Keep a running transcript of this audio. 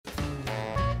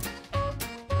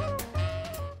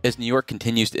as New York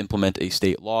continues to implement a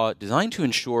state law designed to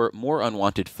ensure more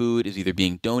unwanted food is either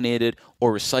being donated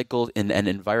or recycled in an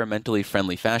environmentally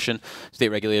friendly fashion. State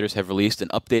regulators have released an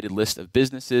updated list of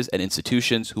businesses and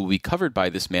institutions who will be covered by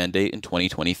this mandate in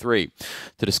 2023.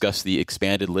 To discuss the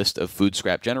expanded list of food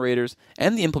scrap generators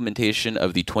and the implementation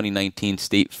of the 2019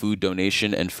 state food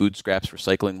donation and food scraps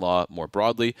recycling law more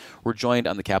broadly, we're joined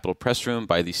on the Capitol Press Room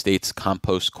by the state's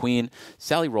compost queen,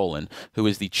 Sally Rowland, who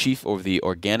is the chief of the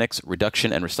Organics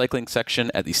Reduction and Recycling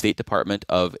section at the State Department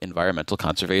of Environmental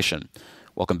Conservation.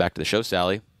 Welcome back to the show,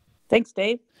 Sally. Thanks,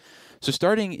 Dave. So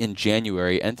starting in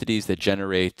January, entities that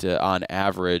generate, on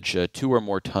average, 2 or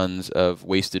more tons of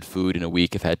wasted food in a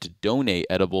week have had to donate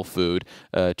edible food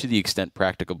to the extent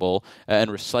practicable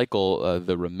and recycle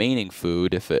the remaining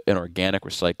food if an organic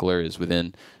recycler is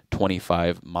within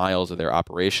 25 miles of their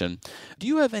operation. Do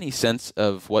you have any sense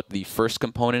of what the first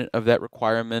component of that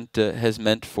requirement has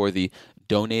meant for the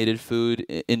donated food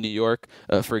in New York?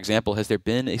 For example, has there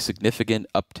been a significant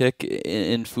uptick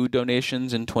in food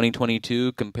donations in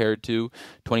 2022 compared to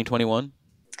 2021?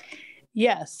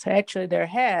 Yes, actually, there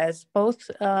has both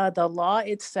the law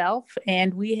itself,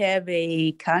 and we have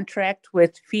a contract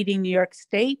with Feeding New York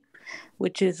State,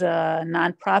 which is a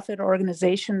nonprofit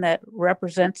organization that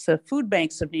represents the food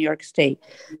banks of New York State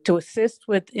to assist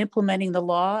with implementing the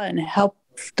law and help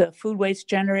the food waste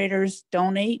generators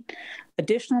donate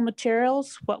additional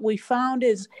materials. What we found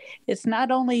is it's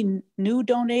not only new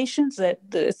donations that,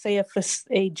 say, if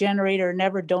a generator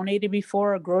never donated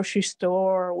before, a grocery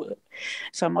store, or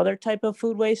some other type of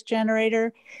food waste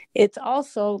generator, it's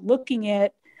also looking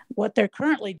at what they're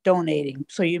currently donating.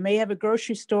 So you may have a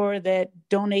grocery store that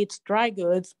donates dry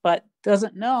goods, but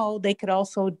doesn't know they could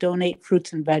also donate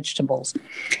fruits and vegetables.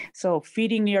 So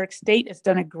Feeding New York State has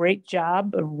done a great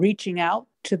job of reaching out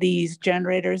to these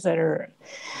generators that are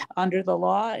under the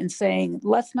law and saying,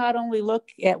 let's not only look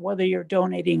at whether you're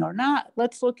donating or not,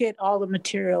 let's look at all the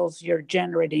materials you're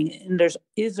generating, and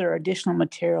is there additional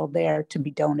material there to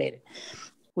be donated.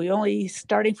 We only,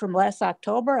 starting from last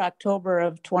October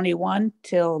of 21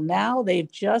 till now, the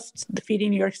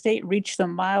Feeding New York State reached the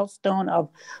milestone of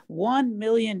 1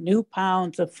 million new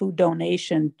pounds of food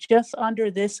donation just under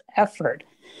this effort.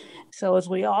 So as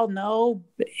we all know,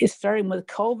 it's starting with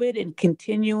COVID and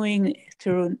continuing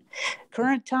through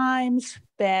current times,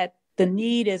 that the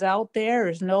need is out there.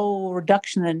 There's no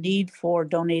reduction in need for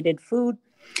donated food,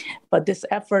 but this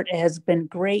effort has been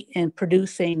great in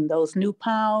producing those new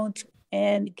pounds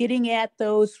and getting at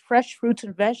those fresh fruits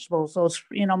and vegetables, those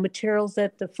materials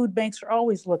that the food banks are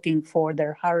always looking for.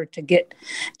 They're hard to get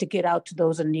out to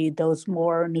those in need, those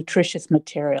more nutritious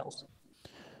materials.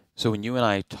 So when you and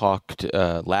I talked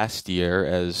last year,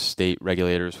 as state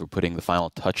regulators were putting the final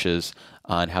touches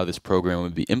on how this program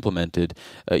would be implemented,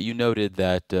 you noted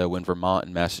that when Vermont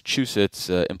and Massachusetts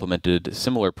implemented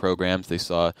similar programs, they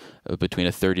saw between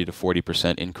a 30 to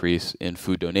 40% increase in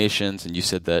food donations, and you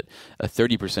said that a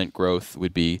 30% growth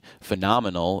would be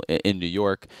phenomenal in New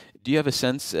York. Do you have a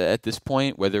sense at this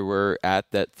point whether we're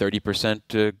at that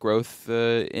 30% growth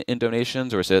in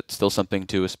donations, or is it still something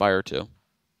to aspire to?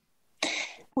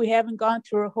 We haven't gone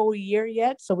through a whole year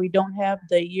yet, so we don't have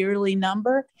the yearly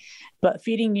number. But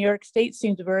Feeding New York State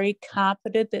seems very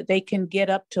confident that they can get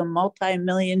up to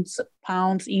multi-millions of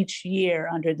pounds each year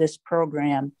under this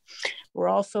program. We're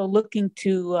also looking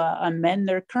to amend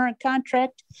their current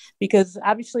contract, because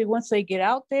obviously once they get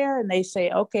out there and they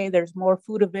say, okay, there's more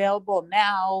food available,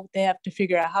 now they have to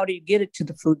figure out how do you get it to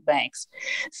the food banks.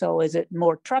 So is it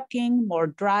more trucking, more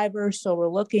drivers? So we're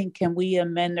looking, can we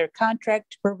amend their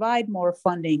contract to provide more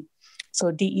funding?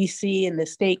 So DEC and the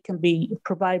state can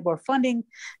provide more funding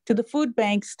to the food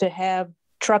banks to have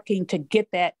trucking to get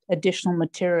that additional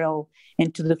material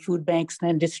into the food banks and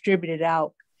then distribute it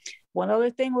out. One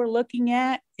other thing we're looking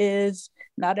at is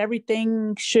not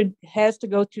everything has to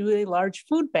go to a large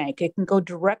food bank. It can go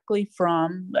directly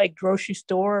from a grocery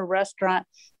store or restaurant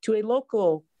to a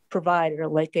local provider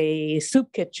like a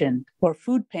soup kitchen or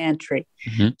food pantry.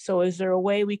 Mm-hmm. So is there a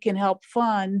way we can help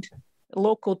fund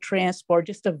local transport,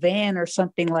 just a van or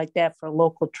something like that for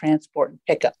local transport and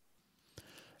pickup?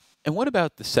 And what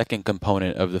about the second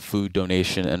component of the food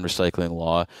donation and recycling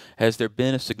law? Has there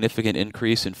been a significant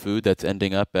increase in food that's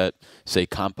ending up at, say,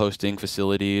 composting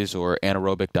facilities or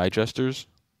anaerobic digesters?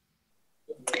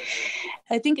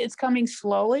 I think it's coming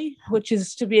slowly, which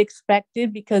is to be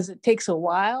expected because it takes a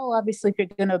while. Obviously, if you're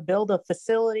going to build a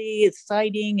facility, it's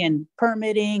siting and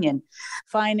permitting and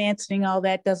financing, all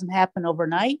that doesn't happen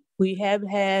overnight. We have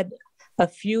had a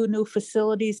few new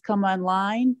facilities come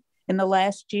online in the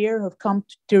last year, have come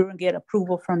through and get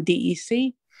approval from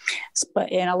DEC.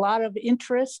 And a lot of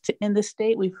interest in the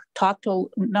state. We've talked to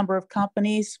a number of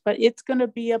companies, but it's going to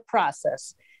be a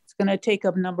process. It's going to take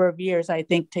a number of years, I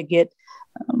think, to get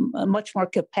a much more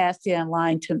capacity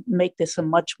online to make this a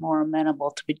much more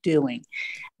amenable to be doing.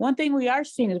 One thing we are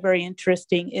seeing is very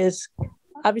interesting is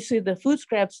obviously the food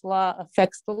scraps law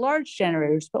affects the large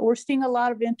generators, but we're seeing a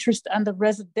lot of interest on the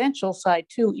residential side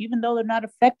too, even though they're not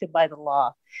affected by the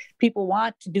law. People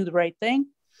want to do the right thing.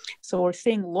 So we're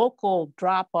seeing local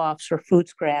drop-offs for food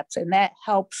scraps, and that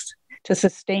helps to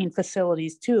sustain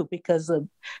facilities too, because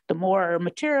the more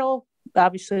material,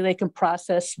 obviously they can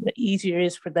process, the easier it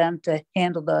is for them to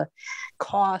handle the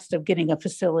cost of getting a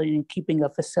facility and keeping a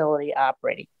facility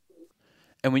operating.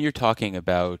 And when you're talking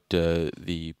about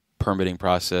the permitting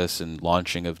process and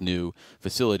launching of new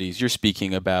facilities, you're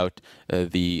speaking about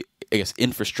the, I guess,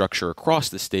 infrastructure across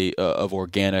the state of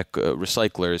organic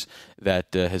recyclers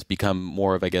that has become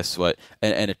more of, I guess,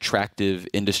 an attractive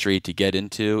industry to get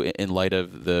into in light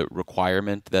of the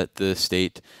requirement that the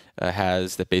state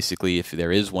has, that basically if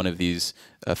there is one of these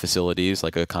facilities,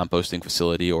 like a composting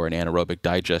facility or an anaerobic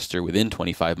digester within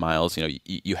 25 miles,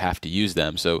 you have to use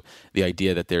them. So the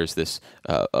idea that there's this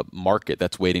a market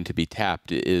that's waiting to be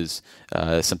tapped is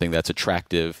something that's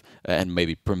attractive and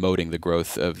maybe promoting the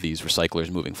growth of these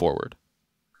recyclers moving forward.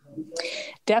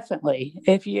 Definitely.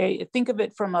 If you think of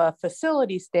it from a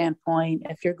facility standpoint,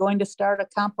 if you're going to start a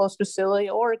compost facility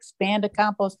or expand a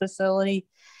compost facility,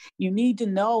 you need to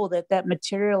know that that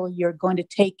material you're going to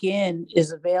take in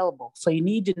is available. So you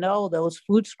need to know those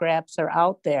food scraps are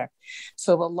out there.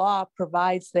 So the law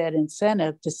provides that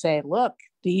incentive to say, look,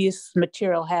 these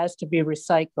material has to be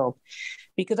recycled,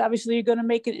 because obviously you're going to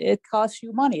make it costs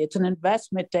you money. It's an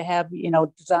investment to have,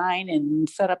 design and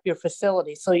set up your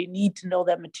facility. So you need to know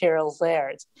that material's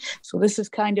there. So this is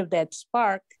kind of that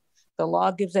spark. The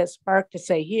law gives that spark to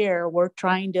say, here, we're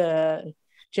trying to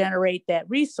generate that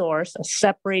resource, a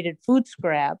separated food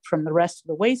scrap from the rest of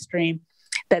the waste stream,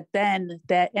 that then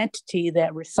that entity,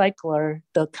 that recycler,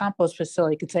 the compost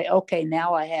facility could say, okay,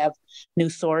 now I have new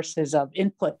sources of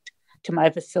input to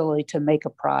my facility to make a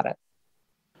product.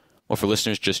 Well, for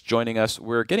listeners just joining us,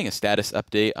 we're getting a status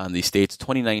update on the state's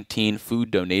 2019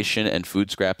 food donation and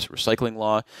food scraps recycling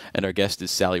law, and our guest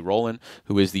is Sally Rowland,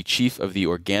 who is the chief of the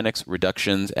Organics,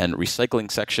 Reductions, and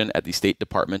Recycling section at the State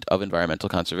Department of Environmental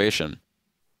Conservation.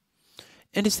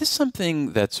 And is this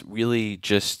something that's really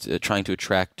just trying to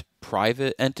attract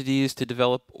private entities to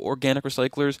develop organic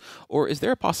recyclers, or is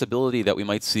there a possibility that we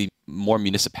might see more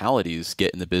municipalities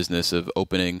get in the business of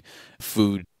opening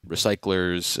food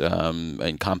recyclers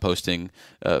and composting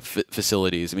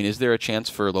facilities? I mean, is there a chance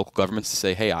for local governments to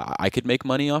say, hey, I could make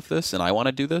money off this and I want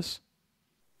to do this?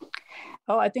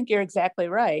 Oh, I think you're exactly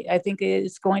right. I think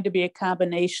it's going to be a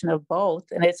combination of both,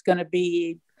 and it's going to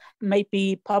be might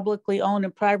be publicly owned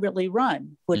and privately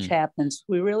run, which happens.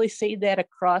 We really see that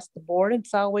across the board in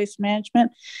solid waste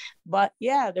management. But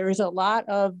yeah, there is a lot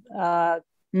of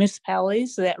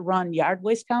municipalities that run yard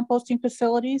waste composting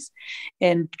facilities,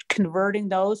 and converting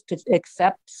those to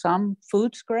accept some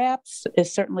food scraps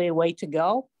is certainly a way to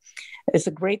go. It's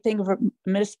a great thing for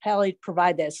municipality to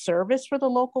provide that service for the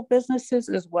local businesses,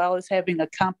 as well as having a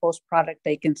compost product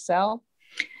they can sell.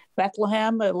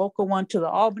 Bethlehem, a local one to the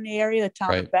Albany area, the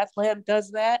town of Bethlehem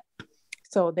does that.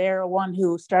 So they're one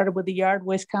who started with the yard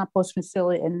waste compost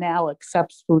facility and now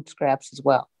accepts food scraps as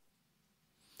well.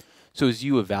 So as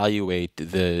you evaluate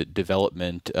the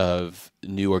development of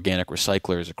new organic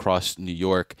recyclers across New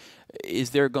York, is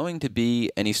there going to be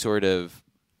any sort of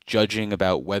judging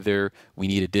about whether we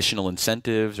need additional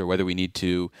incentives or whether we need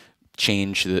to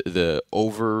change the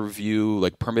overview,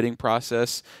 like permitting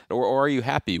process, or are you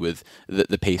happy with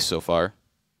the pace so far?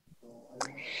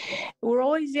 We're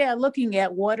always, looking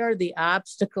at what are the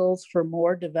obstacles for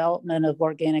more development of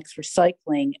organics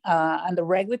recycling. On the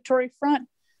regulatory front,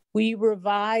 we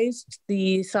revised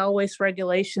the solid waste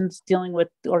regulations dealing with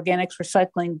organics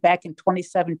recycling back in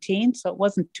 2017, so it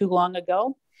wasn't too long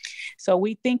ago. So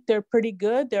we think they're pretty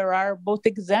good. There are both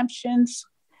exemptions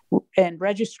and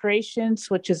registrations,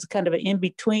 which is kind of an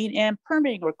in-between, and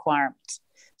permitting requirements.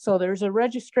 So there's a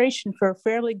registration for a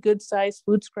fairly good-sized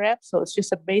food scrap. So it's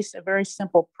just a very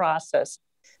simple process.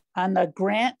 On the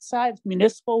grant side,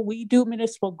 municipal, we do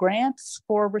municipal grants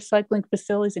for recycling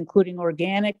facilities, including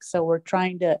organic. So we're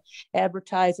trying to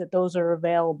advertise that those are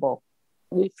available.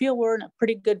 We feel we're in a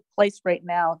pretty good place right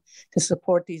now to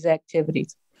support these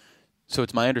activities. So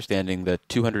it's my understanding that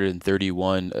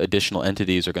 231 additional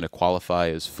entities are going to qualify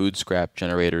as food scrap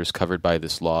generators covered by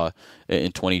this law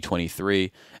in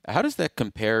 2023. How does that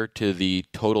compare to the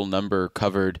total number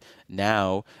covered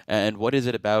now? And what is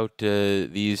it about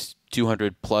these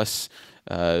 200 plus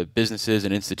businesses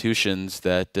and institutions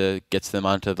that gets them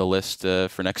onto the list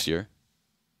for next year?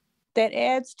 That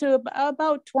adds to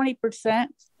about 20%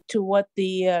 to what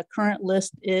the current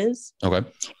list is. Okay.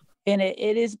 And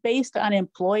it is based on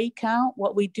employee count.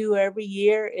 What we do every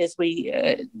year is we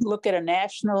look at a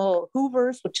national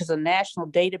Hoovers, which is a national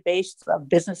database of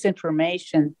business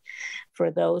information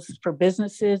for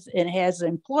businesses, and it has an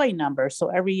employee number. So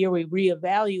every year we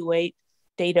reevaluate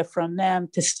data from them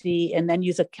to see, and then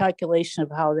use a calculation of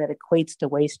how that equates to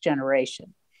waste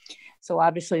generation. So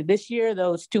obviously this year,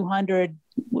 those 200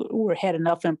 had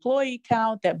enough employee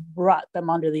count that brought them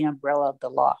under the umbrella of the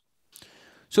law.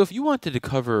 So if you wanted to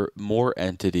cover more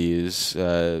entities,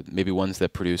 maybe ones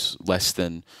that produce less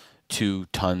than 2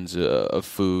 tons of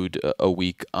food a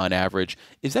week on average,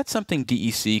 is that something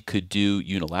DEC could do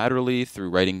unilaterally through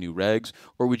writing new regs,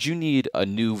 or would you need a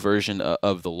new version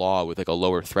of the law with like a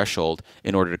lower threshold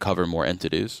in order to cover more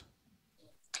entities?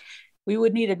 We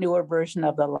would need a newer version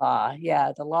of the law.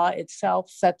 Yeah, the law itself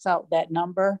sets out that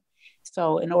number.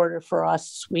 So in order for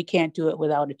us, we can't do it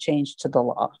without a change to the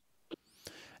law.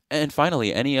 And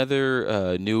finally, any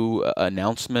other new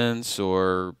announcements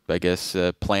or, I guess,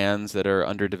 plans that are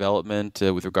under development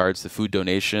with regards to food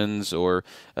donations or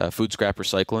food scrap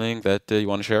recycling that you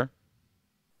want to share?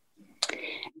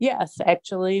 Yes,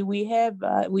 actually,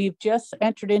 we've just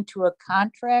entered into a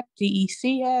contract,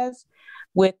 DEC has,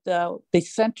 with the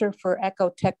Center for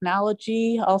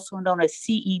Ecotechnology, also known as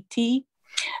CET.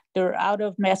 They're out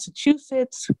of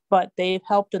Massachusetts, but they've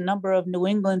helped a number of New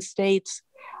England states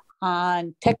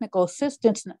on technical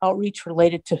assistance and outreach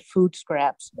related to food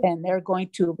scraps, and they're going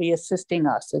to be assisting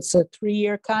us. It's a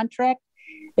 3-year contract.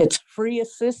 It's free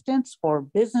assistance for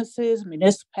businesses,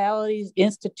 municipalities,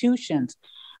 institutions,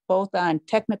 both on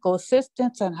technical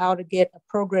assistance on how to get a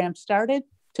program started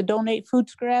to donate food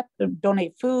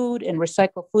and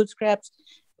recycle food scraps.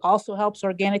 Also helps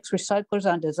organics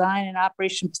recyclers on design and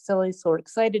operation facilities. So we're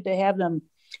excited to have them.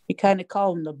 We kind of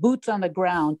call them the boots on the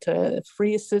ground, to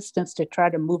free assistance to try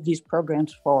to move these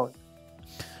programs forward.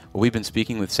 Well, we've been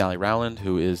speaking with Sally Rowland,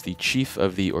 who is the chief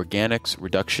of the Organics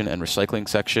Reduction and Recycling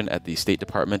section at the State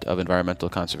Department of Environmental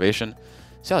Conservation.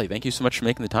 Sally, thank you so much for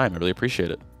making the time. I really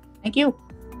appreciate it. Thank you.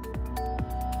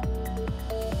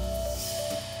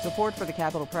 Support for the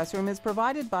Capitol Press Room is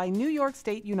provided by New York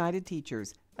State United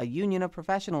Teachers, a union of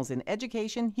professionals in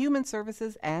education, human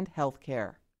services, and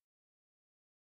healthcare.